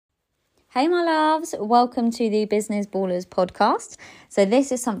Hey my loves, welcome to the Business Ballers podcast. So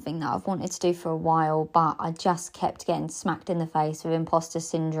this is something that I've wanted to do for a while, but I just kept getting smacked in the face with imposter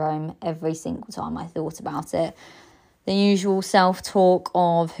syndrome every single time I thought about it. The usual self-talk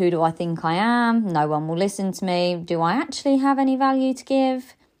of who do I think I am? No one will listen to me. Do I actually have any value to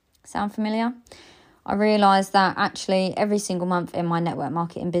give? Sound familiar? I realised that actually every single month in my network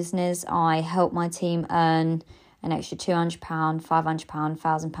marketing business, I help my team earn an extra £200, £500,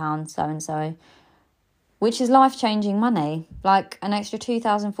 £1,000, so-and-so, which is life-changing money, like an extra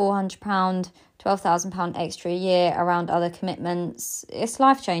 £2,400, £12,000 extra a year around other commitments. It's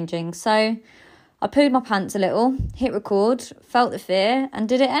life-changing. So I pooed my pants a little, hit record, felt the fear, and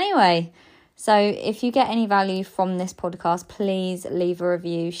did it anyway. So if you get any value from this podcast, please leave a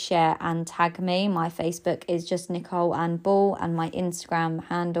review, share, and tag me. My Facebook is just Nicole and Ball, and my Instagram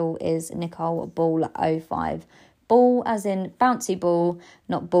handle is NicoleBall05. Ball as in bouncy ball,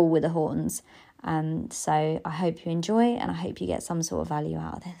 not ball with the horns. So I hope you enjoy and I hope you get some sort of value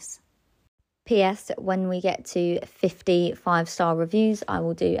out of this. PS, when we get to 50 5-star reviews, I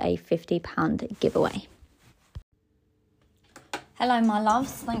will do a £50 giveaway. Hello, my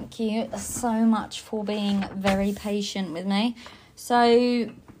loves. Thank you so much for being very patient with me.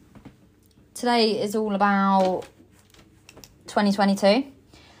 So today is all about 2022.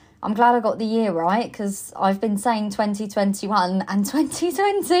 I'm glad I got the year right because I've been saying 2021 and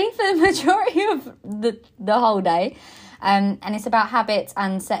 2020 for the majority of the whole day. And it's about habits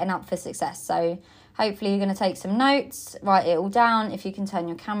and setting up for success. So hopefully you're going to take some notes, write it all down. If you can turn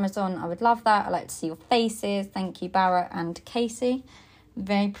your cameras on, I would love that. I like to see your faces. Thank you, Barrett and Casey.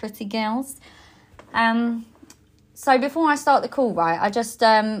 Very pretty girls. So before I start the call, right,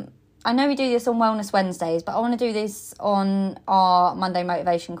 I know we do this on Wellness Wednesdays, but I want to do this on our Monday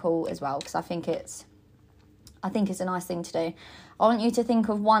motivation call as well because I think it's a nice thing to do. I want you to think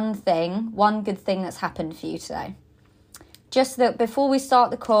of one good thing that's happened for you today. Just that before we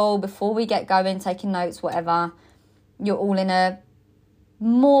start the call, before we get going, taking notes, whatever, you're all in a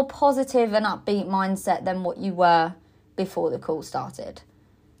more positive and upbeat mindset than what you were before the call started.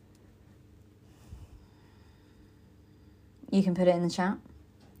 You can put it in the chat.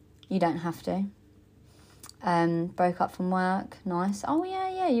 You don't have to. Broke up from work. Nice. Oh,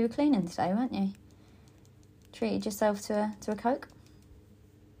 yeah. You were cleaning today, weren't you? Treated yourself to a Coke?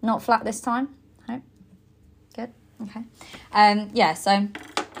 Not flat this time? No? Good. Okay. So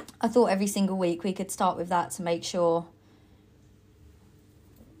I thought every single week we could start with that to make sure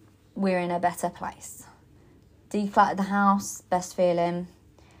we're in a better place. Decluttered the house. Best feeling.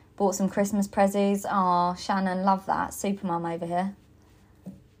 Bought some Christmas prezzies. Oh, Shannon, love that. Supermum over here.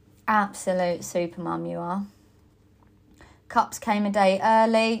 Absolute supermum you are. Cups came a day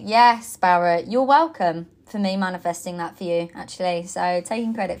early. Yes, Barrett, you're welcome for me manifesting that for you, actually. So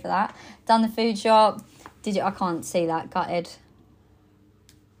taking credit for that. Done the food shop. I can't see that. Gutted.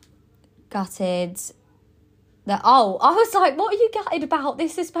 I was like, what are you gutted about?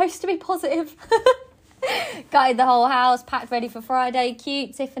 This is supposed to be positive. Gutted the whole house, packed ready for Friday.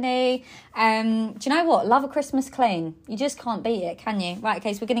 Cute, Tiffany. Do you know what? Love a Christmas clean. You just can't beat it, can you? Right,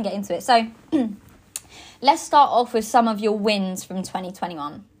 okay, so we're going to get into it. So let's start off with some of your wins from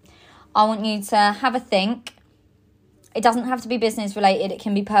 2021. I want you to have a think. It doesn't have to be business related. It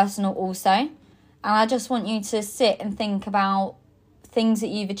can be personal also. And I just want you to sit and think about things that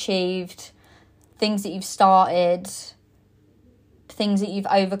you've achieved, things that you've started, things that you've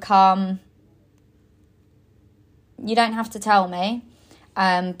overcome. You don't have to tell me,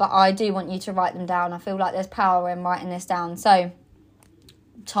 but I do want you to write them down. I feel like there's power in writing this down. So,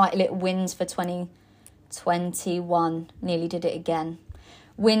 title it Wins for 2021. Nearly did it again.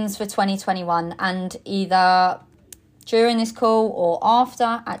 Wins for 2021. And either during this call or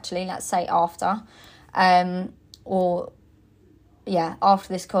after, actually, let's say after. After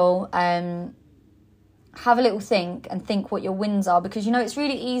this call, have a little think and think what your wins are. Because, it's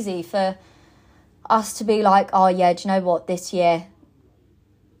really easy for us to be like, oh yeah, do you know what, this year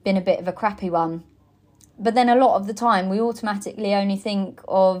been a bit of a crappy one. But then a lot of the time we automatically only think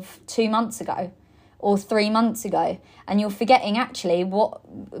of 2 months ago or 3 months ago, and you're forgetting actually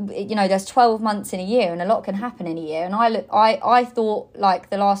there's 12 months in a year and a lot can happen in a year. And I thought like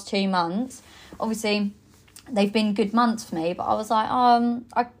the last 2 months, obviously they've been good months for me, but I was like,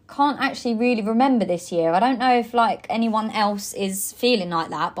 I can't actually really remember this year. I don't know if like anyone else is feeling like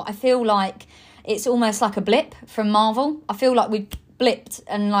that, but I feel like it's almost like a blip from Marvel. I feel like we've blipped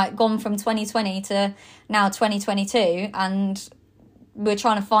and like gone from 2020 to now 2022 and we're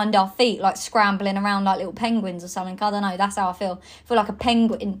trying to find our feet, like scrambling around like little penguins or something. I don't know, that's how I feel. I feel like a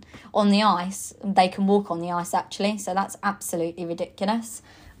penguin on the ice. They can walk on the ice actually, so that's absolutely ridiculous.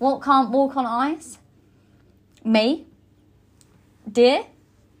 What can't walk on ice? Me? Deer?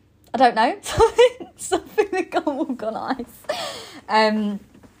 I don't know. Something that can't walk on ice.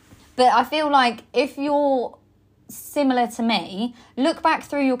 But I feel like if you're similar to me, look back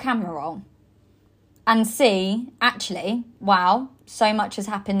through your camera roll and see, actually, wow, so much has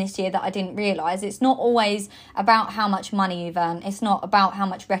happened this year that I didn't realise. It's not always about how much money you've earned. It's not about how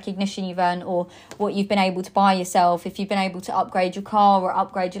much recognition you've earned or what you've been able to buy yourself. If you've been able to upgrade your car or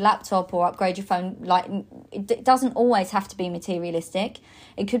upgrade your laptop or upgrade your phone, like, it doesn't always have to be materialistic.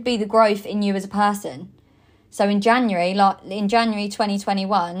 It could be the growth in you as a person. So in January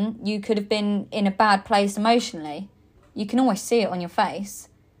 2021, you could have been in a bad place emotionally. You can always see it on your face.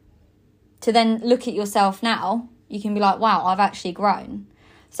 To then look at yourself now, you can be like, wow, I've actually grown.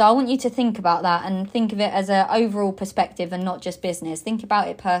 So I want you to think about that and think of it as an overall perspective and not just business. Think about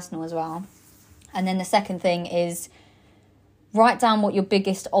it personal as well. And then the second thing is write down what your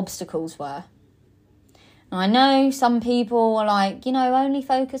biggest obstacles were. Now, I know some people are like, only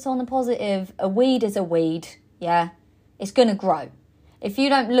focus on the positive. A weed is a weed, yeah? It's going to grow. If you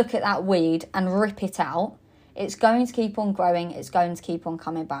don't look at that weed and rip it out, it's going to keep on growing. It's going to keep on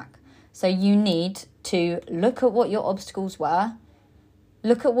coming back. So you need to look at what your obstacles were,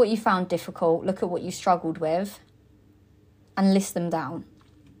 look at what you found difficult, look at what you struggled with, and list them down.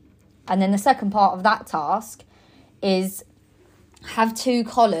 And then the second part of that task is have 2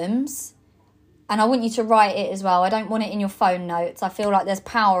 columns, and I want you to write it as well. I don't want it in your phone notes. I feel like there's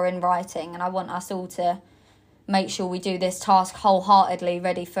power in writing, and I want us all to make sure we do this task wholeheartedly,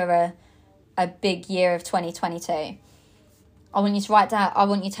 ready for a big year of 2022. I want you to write down, I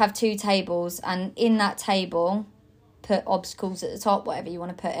want you to have 2 tables, and in that table, put obstacles at the top, whatever you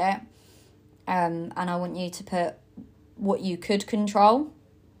want to put it. And I want you to put what you could control,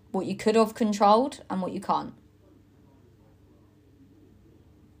 what you could have controlled, and what you can't.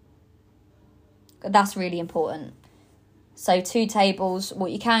 That's really important. So 2 tables,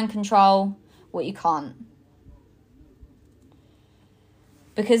 what you can control, what you can't.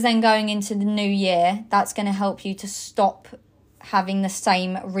 Because then going into the new year, that's going to help you to stop having the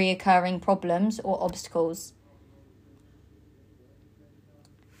same reoccurring problems or obstacles.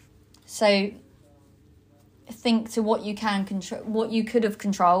 So think to what you can control, what you could have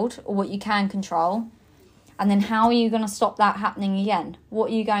controlled or what you can control, and then how are you going to stop that happening again?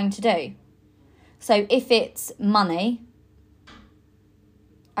 What are you going to do? So if it's money,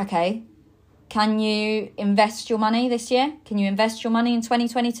 okay, can you invest your money this year? Can you invest your money in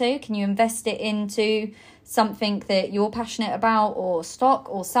 2022? Can you invest it into something that you're passionate about, or stock,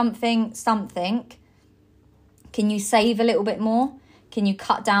 or something? Can you save a little bit more? Can you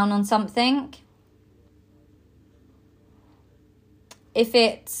cut down on something? If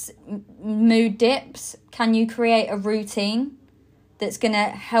it's mood dips, can you create a routine that's going to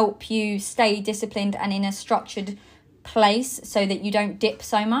help you stay disciplined and in a structured place so that you don't dip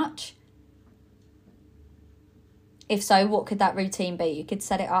so much? If so, what could that routine be? You could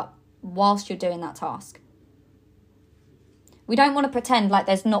set it up whilst you're doing that task. We don't want to pretend like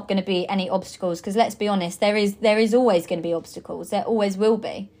there's not going to be any obstacles, because let's be honest, there is always going to be obstacles. There always will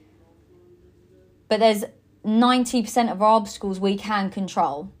be. But there's 90% of our obstacles we can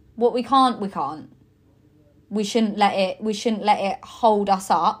control. What we can't, we can't. We shouldn't let it hold us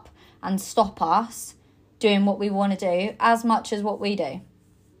up and stop us doing what we want to do as much as what we do.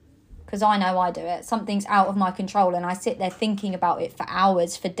 Because I know I do it. Something's out of my control and I sit there thinking about it for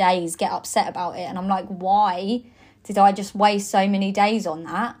hours, for days, get upset about it. And I'm like, why did I just waste so many days on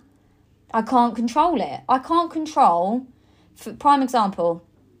that? I can't control it. I can't control, for prime example,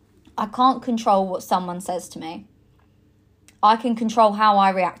 I can't control what someone says to me. I can control how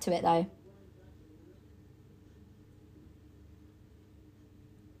I react to it though.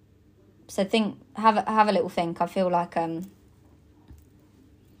 So have a little think. I feel like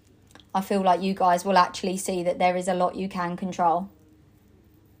you guys will actually see that there is a lot you can control.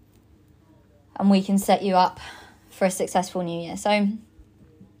 And we can set you up for a successful new year. So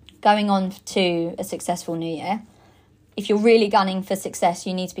going on to a successful new year, if you're really gunning for success,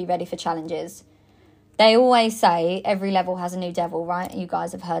 you need to be ready for challenges. They always say every level has a new devil, right? You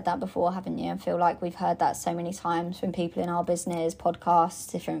guys have heard that before, haven't you? I feel like we've heard that so many times from people in our business,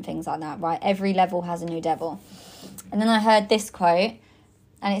 podcasts, different things like that, right? Every level has a new devil. And then I heard this quote,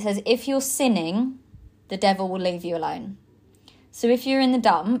 and it says, if you're sinning, the devil will leave you alone. So if you're in the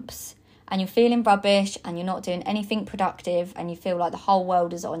dumps and you're feeling rubbish and you're not doing anything productive and you feel like the whole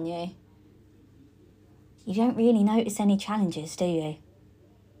world is on you, you don't really notice any challenges, do you?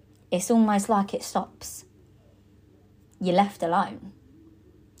 It's almost like it stops. You're left alone.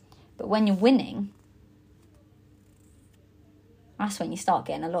 But when you're winning, that's when you start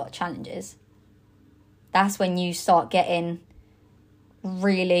getting a lot of challenges. That's when you start getting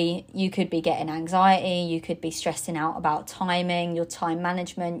really, you could be getting anxiety, you could be stressing out about timing, your time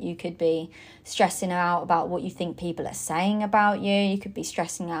management, you could be stressing out about what you think people are saying about you, you could be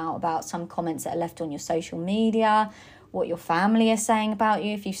stressing out about some comments that are left on your social media, what your family is saying about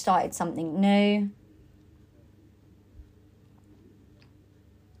you if you've started something new.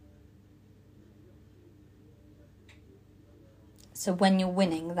 So when you're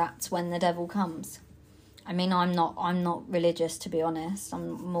winning, that's when the devil comes. I mean, I'm not religious, to be honest.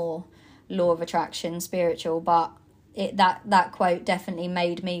 I'm more law of attraction, spiritual, but that quote definitely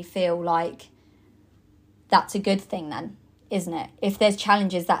made me feel like that's a good thing then, isn't it? If there's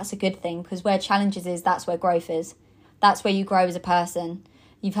challenges, that's a good thing, because where challenges is, that's where growth is. That's where you grow as a person.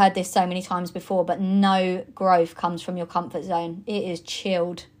 You've heard this so many times before, but no growth comes from your comfort zone. It is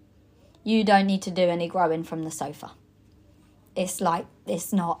chilled. You don't need to do any growing from the sofa. It's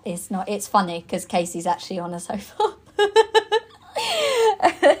funny because Casey's actually on a sofa.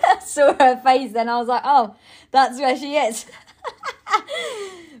 I saw her face then, I was like, oh, that's where she is.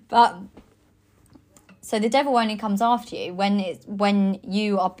 But so the devil only comes after you when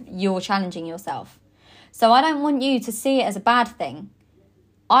you're challenging yourself. So I don't want you to see it as a bad thing.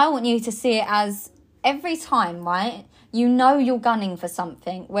 I want you to see it as every time, right? You know you're gunning for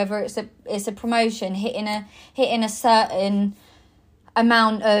something, whether it's a promotion, hitting a certain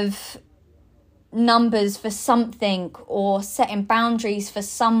amount of numbers for something, or setting boundaries for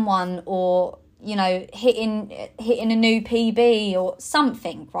someone, or hitting a new PB or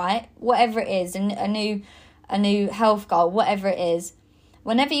something, right? Whatever it is, and a new health goal, whatever it is.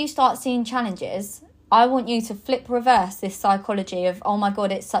 Whenever you start seeing challenges, I want you to reverse this psychology of, oh my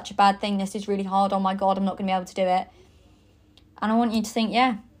God, it's such a bad thing, this is really hard, oh my God, I'm not going to be able to do it. And I want you to think,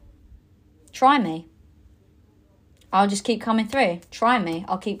 yeah, try me. I'll just keep coming through. Try me.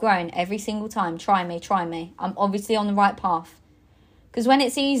 I'll keep growing every single time. Try me. I'm obviously on the right path. Because when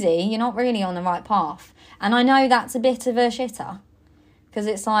it's easy, you're not really on the right path. And I know that's a bit of a shitter. Because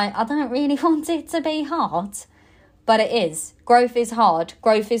it's like, I don't really want it to be hard. But it is. Growth is hard.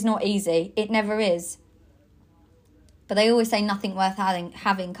 Growth is not easy. It never is. But they always say nothing worth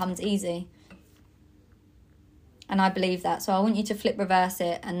having comes easy. And I believe that. So I want you to reverse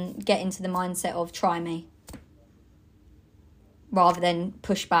it and get into the mindset of try me. Rather than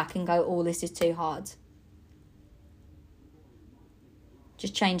push back and go, oh, this is too hard.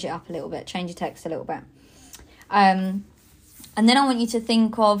 Just change it up a little bit. Change your text a little bit. And then I want you to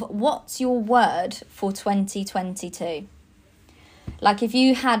think of, what's your word for 2022? Like, if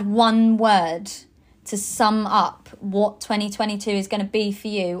you had one word to sum up what 2022 is going to be for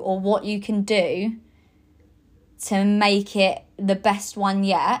you, or what you can do to make it the best one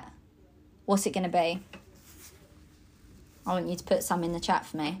yet, what's it going to be? I want you to put some in the chat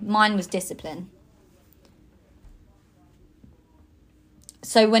for me. Mine was discipline.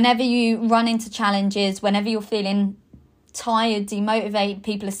 So whenever you run into challenges, whenever you're feeling tired, demotivated,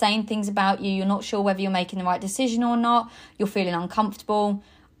 people are saying things about you, you're not sure whether you're making the right decision or not, you're feeling uncomfortable,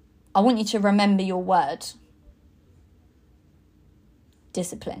 I want you to remember your word.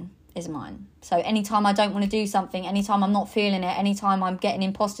 Discipline is mine. So anytime I don't want to do something, anytime I'm not feeling it, anytime I'm getting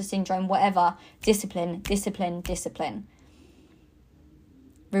imposter syndrome, whatever, discipline.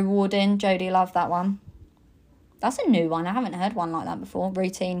 Rewarding, Jodie, love that one. That's a new one. I haven't heard one like that before.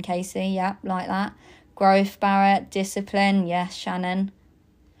 Routine, Casey, yeah, like that. Growth, Barrett. Discipline, yes, Shannon.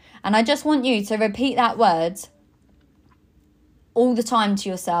 And I just want you to repeat that word all the time to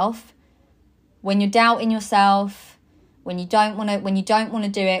yourself. When you're doubting yourself, when you don't want to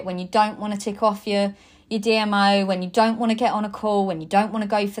do it, when you don't want to tick off your DMO, when you don't want to get on a call, when you don't want to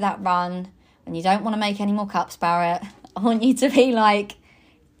go for that run, when you don't want to make any more cups, Barrett, I want you to be like,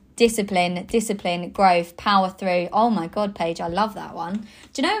 discipline, growth, power through. Oh my God, Paige, I love that one.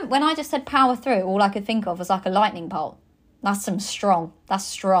 Do you know, when I just said power through, all I could think of was like a lightning bolt. That's strong.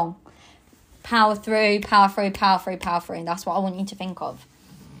 Power through. That's what I want you to think of.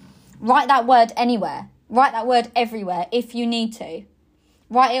 Write that word anywhere. Write that word everywhere if you need to.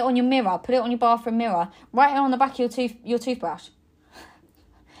 Write it on your mirror. Put it on your bathroom mirror. Write it on the back of your toothbrush.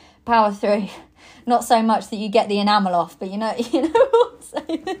 Power through. Not so much that you get the enamel off, but you know what I'm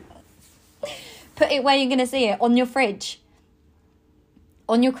saying. Put it where you're going to see it, on your fridge,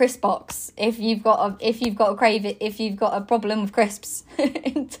 on your crisp box. If you've got a problem with crisps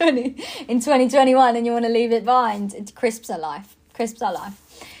in 2021 and you want to leave it behind, crisps are life.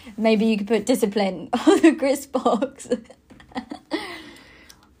 Maybe you could put discipline on the crisp box.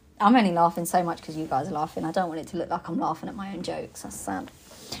 I'm only laughing so much because you guys are laughing. I don't want it to look like I'm laughing at my own jokes. That's sad.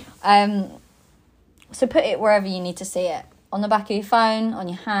 So put it wherever you need to see it. on the back of your phone, on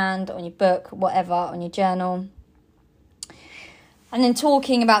your hand, on your book, whatever, on your journal. And then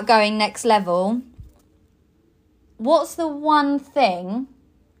talking about going next level, what's the one thing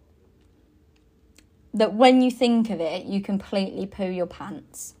that when you think of it, you completely poo your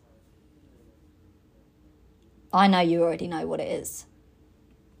pants? I know you already know what it is.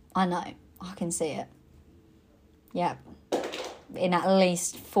 I know. I can see it. Yeah. In at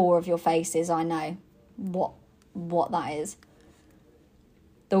least 4 of your faces, I know what that is.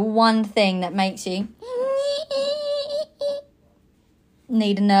 The one thing that makes you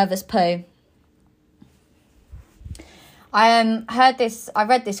need a nervous poo. I read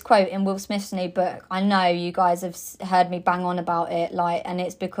this quote in Will Smith's new book. I know you guys have heard me bang on about it, and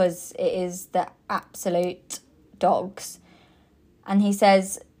it's because it is the absolute dogs. And he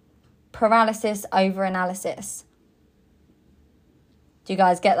says, paralysis over analysis. Do you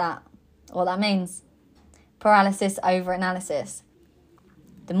guys get that? What that means? Paralysis over analysis.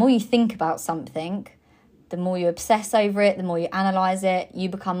 The more you think about something, the more you obsess over it, the more you analyse it, you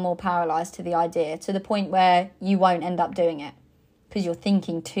become more paralysed to the idea, to the point where you won't end up doing it because you're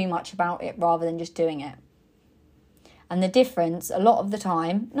thinking too much about it rather than just doing it. And the difference, a lot of the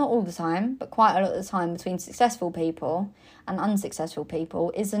time, not all the time, but quite a lot of the time, between successful people and unsuccessful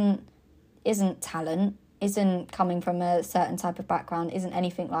people isn't talent, isn't coming from a certain type of background, isn't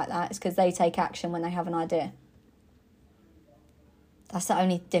anything like that. It's because they take action when they have an idea. That's the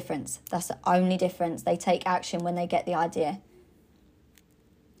only difference. That's the only difference. They take action when they get the idea.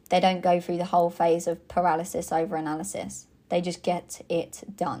 They don't go through the whole phase of paralysis over analysis. They just get it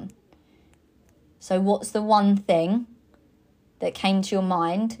done. So what's the one thing that came to your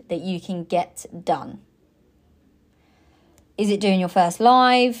mind that you can get done? Is it doing your first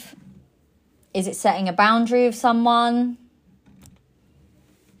live? Is it setting a boundary with someone?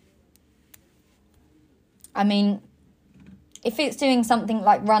 I mean, if it's doing something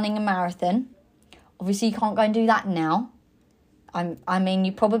like running a marathon, obviously you can't go and do that now. I mean,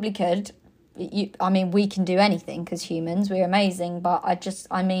 you probably could. We can do anything because humans, we're amazing. But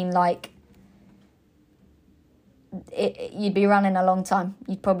you'd be running a long time.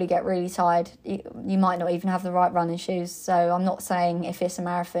 You'd probably get really tired. You might not even have the right running shoes. So I'm not saying if it's a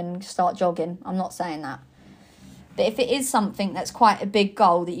marathon, start jogging. I'm not saying that. But if it is something that's quite a big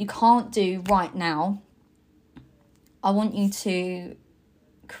goal that you can't do right now, I want you to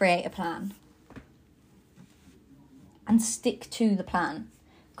create a plan and stick to the plan.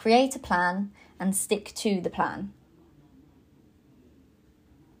 Create a plan and stick to the plan.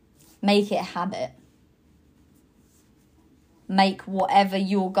 Make it a habit. Make whatever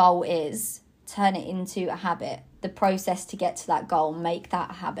your goal is, turn it into a habit. The process to get to that goal, make that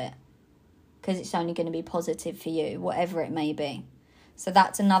a habit. Because it's only going to be positive for you, whatever it may be. So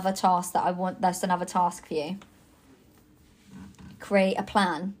that's another task that's another task for you. Create a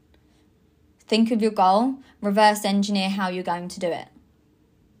plan. Think of your goal, reverse engineer how you're going to do it.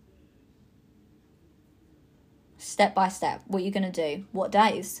 Step by step, what you're going to do. What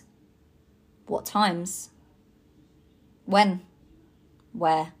days? What times? When?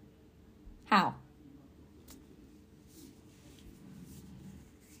 Where? How?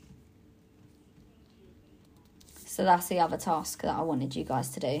 So that's the other task that I wanted you guys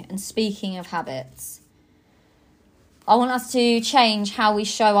to do. And speaking of habits, I want us to change how we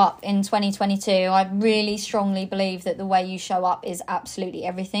show up in 2022. I really strongly believe that the way you show up is absolutely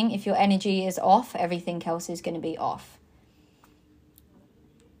everything. If your energy is off, everything else is going to be off.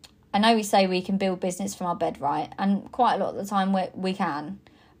 I know we say we can build business from our bed, right? And quite a lot of the time we can.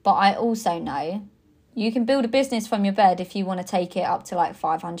 But I also know you can build a business from your bed if you want to take it up to like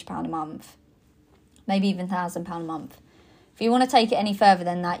 £500 a month. Maybe even £1,000 a month. If you want to take it any further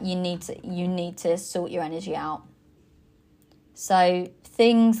than that, you need to sort your energy out. So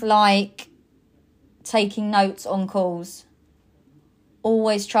things like taking notes on calls.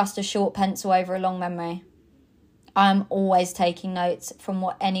 Always trust a short pencil over a long memory. I'm always taking notes from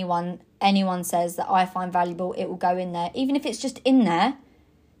what anyone says that I find valuable. It will go in there. Even if it's just in there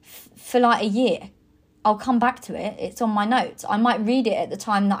for like a year. I'll come back to it. It's on my notes. I might read it at the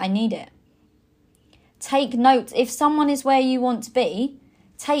time that I need it. Take notes. If someone is where you want to be,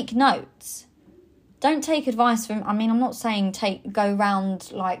 take notes. Don't take advice from, I'm not saying go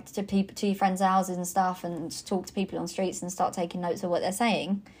round like to your friends' houses and stuff and talk to people on streets and start taking notes of what they're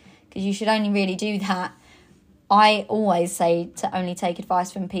saying, because you should only really do that. I always say to only take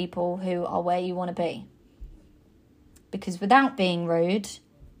advice from people who are where you want to be. Because without being rude,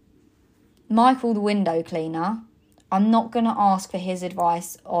 Michael the window cleaner, I'm not going to ask for his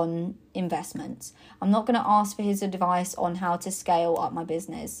advice on investments. I'm not going to ask for his advice on how to scale up my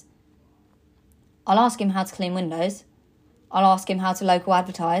business. I'll ask him how to clean windows. I'll ask him how to local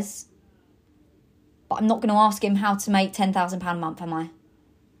advertise. But I'm not going to ask him how to make £10,000 a month, am I?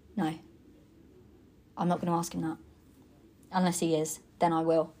 No. I'm not going to ask him that. Unless he is, then I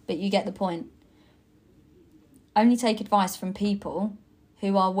will. But you get the point. Only take advice from people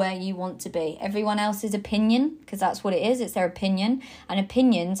who are where you want to be. Everyone else's opinion, because that's what it is, it's their opinion. And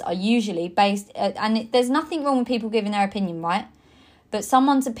opinions are usually based... there's nothing wrong with people giving their opinion, right? But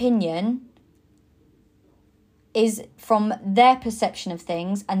someone's opinion is from their perception of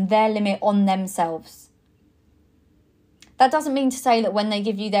things and their limit on themselves. That doesn't mean to say that when they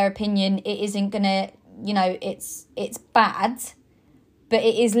give you their opinion, it isn't going to, it's bad, but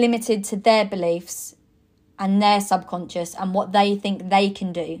it is limited to their beliefs and their subconscious and what they think they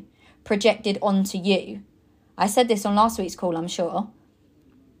can do, projected onto you. I said this on last week's call, I'm sure.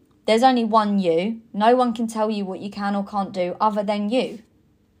 There's only one you. No one can tell you what you can or can't do other than you,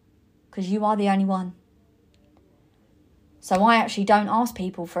 because you are the only one. So I actually don't ask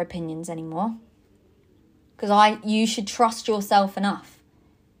people for opinions anymore, because you should trust yourself enough.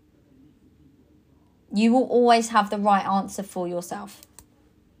 You will always have the right answer for yourself.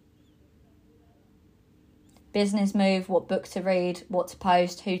 Business move, what book to read, what to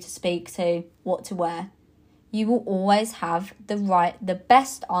post, who to speak to, what to wear. You will always have the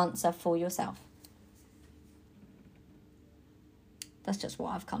best answer for yourself. That's just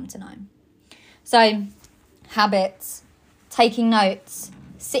what I've come to know. So, habits, taking notes,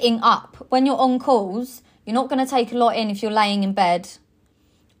 sitting up. When you're on calls, you're not going to take a lot in if you're laying in bed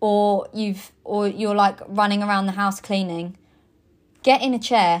or you're like running around the house cleaning. Get in a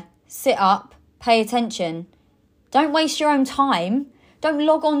chair, sit up, pay attention. Don't waste your own time. Don't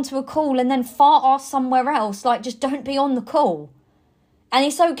log on to a call and then fart off somewhere else. Like, just don't be on the call. And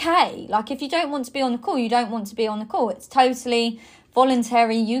it's okay. Like, if you don't want to be on the call, you don't want to be on the call. It's totally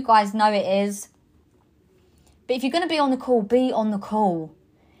voluntary. You guys know it is. But if you're going to be on the call, be on the call.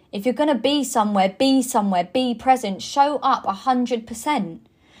 If you're going to be somewhere, be present. Show up 100%.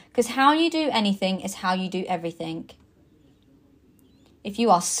 Because how you do anything is how you do everything. If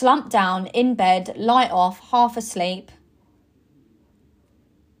you are slumped down, in bed, light off, half asleep,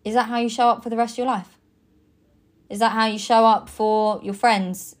 is that how you show up for the rest of your life? Is that how you show up for your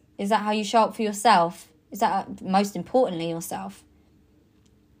friends? Is that how you show up for yourself? Is that, most importantly, yourself?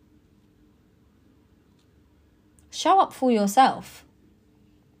 Show up for yourself.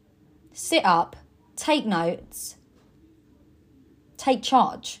 Sit up, take notes, take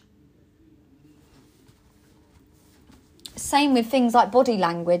charge. Same with things like body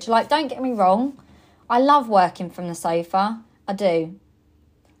language. Like, don't get me wrong, I love working from the sofa. I do.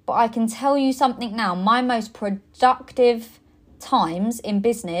 But I can tell you something now. My most productive times in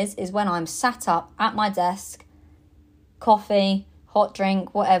business is when I'm sat up at my desk, coffee, hot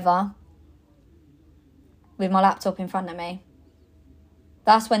drink, whatever, with my laptop in front of me.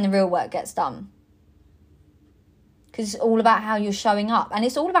 That's when the real work gets done. Because it's all about how you're showing up. And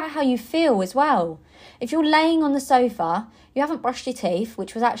it's all about how you feel as well. If you're laying on the sofa, you haven't brushed your teeth,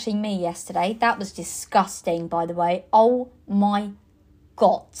 which was actually me yesterday. That was disgusting, by the way. Oh my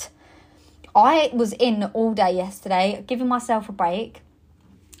God. I was in all day yesterday, giving myself a break.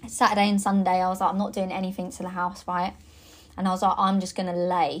 Saturday and Sunday, I was like, I'm not doing anything to the house, right? And I was like, I'm just going to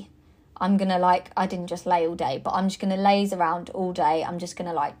lay. I'm going to I didn't just lay all day, but I'm just going to laze around all day. I'm just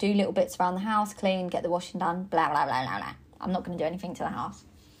going to do little bits around the house, clean, get the washing done, blah, blah, blah, blah, blah. I'm not going to do anything to the house.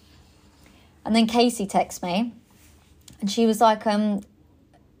 And then Casey texted me and she was like,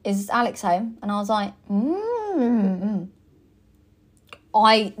 is Alex home? And I was like,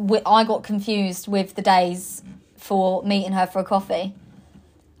 I got confused with the days for meeting her for a coffee.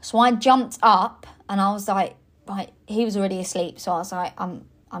 So I jumped up and I was like, right, he was already asleep. So I was like, I'm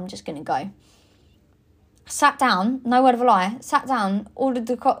just going to go. Sat down, no word of a lie, sat down, ordered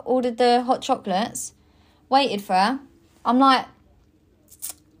the hot chocolates, waited for her. I'm like,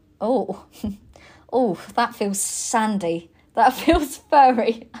 oh, that feels sandy. That feels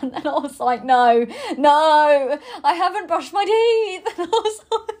furry. And then I was like, no, I haven't brushed my teeth. And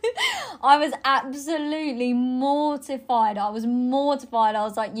I was absolutely mortified. I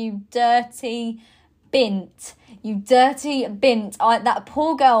was like, you dirty bint. That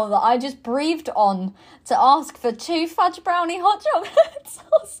poor girl that I just breathed on to ask for 2 fudge brownie hot chocolates. I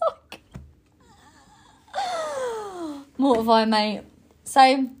was like, mortified, mate.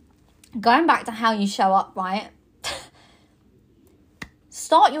 So, going back to how you show up, right?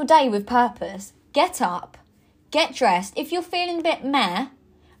 Start your day with purpose. Get up, get dressed. If you're feeling a bit meh,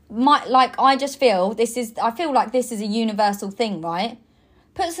 I feel like this is a universal thing, right?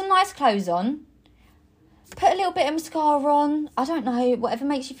 Put some nice clothes on. Put a little bit of mascara on. I don't know, whatever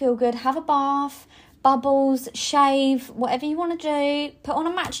makes you feel good. Have a bath. bubbles, shave, whatever you want to do. Put on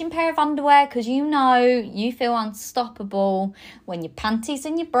a matching pair of underwear because you know you feel unstoppable when your panties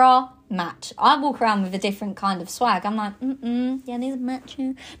and your bra match. I walk around with a different kind of swag. I'm like, yeah, these are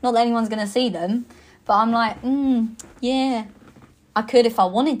matching. Not that anyone's going to see them, but I'm like, yeah. I could if I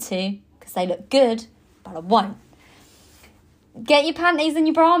wanted to because they look good, but I won't. Get your panties and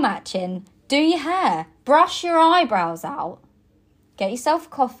your bra matching. Do your hair. Brush your eyebrows out. Get yourself a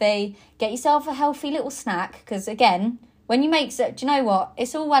coffee. Get yourself a healthy little snack. Because again, when you make... Do you know what?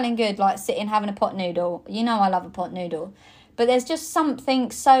 It's all well and good like sitting having a pot noodle. You know I love a pot noodle. But there's just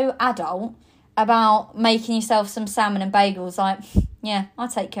something so adult about making yourself some salmon and bagels. Like, yeah, I'll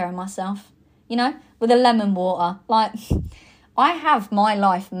take care of myself. You know? With a lemon water. Like, I have my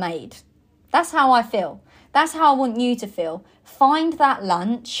life made. That's how I feel. That's how I want you to feel. Find that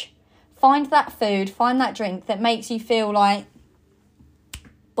lunch, find that food, find that drink that makes you feel like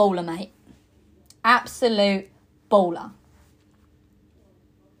baller, mate. Absolute baller.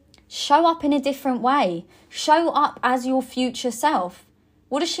 Show up in a different way. Show up as your future self.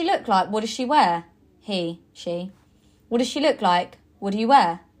 What does she look like? What does she wear? He, she. What does she look like? What do you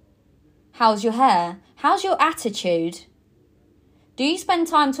wear? How's your hair? How's your attitude? Do you spend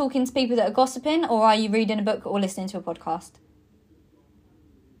time talking to people that are gossiping, or are you reading a book or listening to a podcast?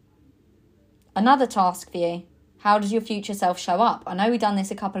 Another task for you. How does your future self show up? I know we done this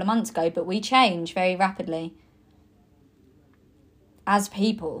a couple of months ago, but we change very rapidly. As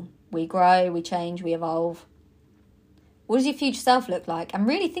people, we grow, we change, we evolve. What does your future self look like? And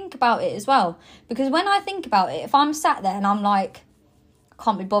really think about it as well. Because when I think about it, if I'm sat there and I'm like, I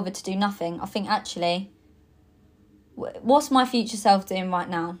can't be bothered to do nothing, I think actually, what's my future self doing right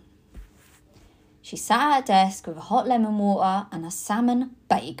now? She sat at a desk with a hot lemon water and a salmon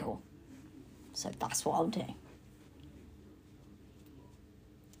bagel. So that's what I'll do.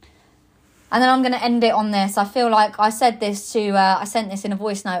 And then I'm going to end it on this. I feel like I said this to... I sent this in a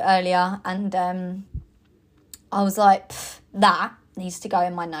voice note earlier. And I was like, that needs to go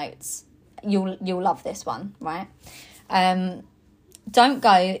in my notes. You'll love this one, right? Don't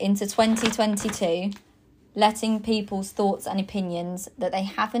go into 2022 letting people's thoughts and opinions that they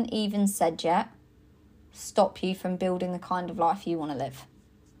haven't even said yet stop you from building the kind of life you want to live.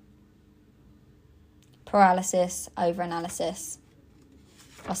 Paralysis over analysis.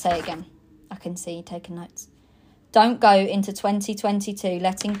 I'll say it again. I can see you taking notes. Don't go into 2022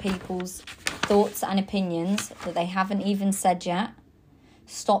 letting people's thoughts and opinions that they haven't even said yet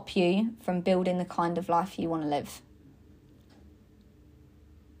stop you from building the kind of life you want to live.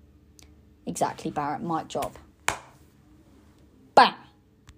 Exactly, Barrett. Mic drop.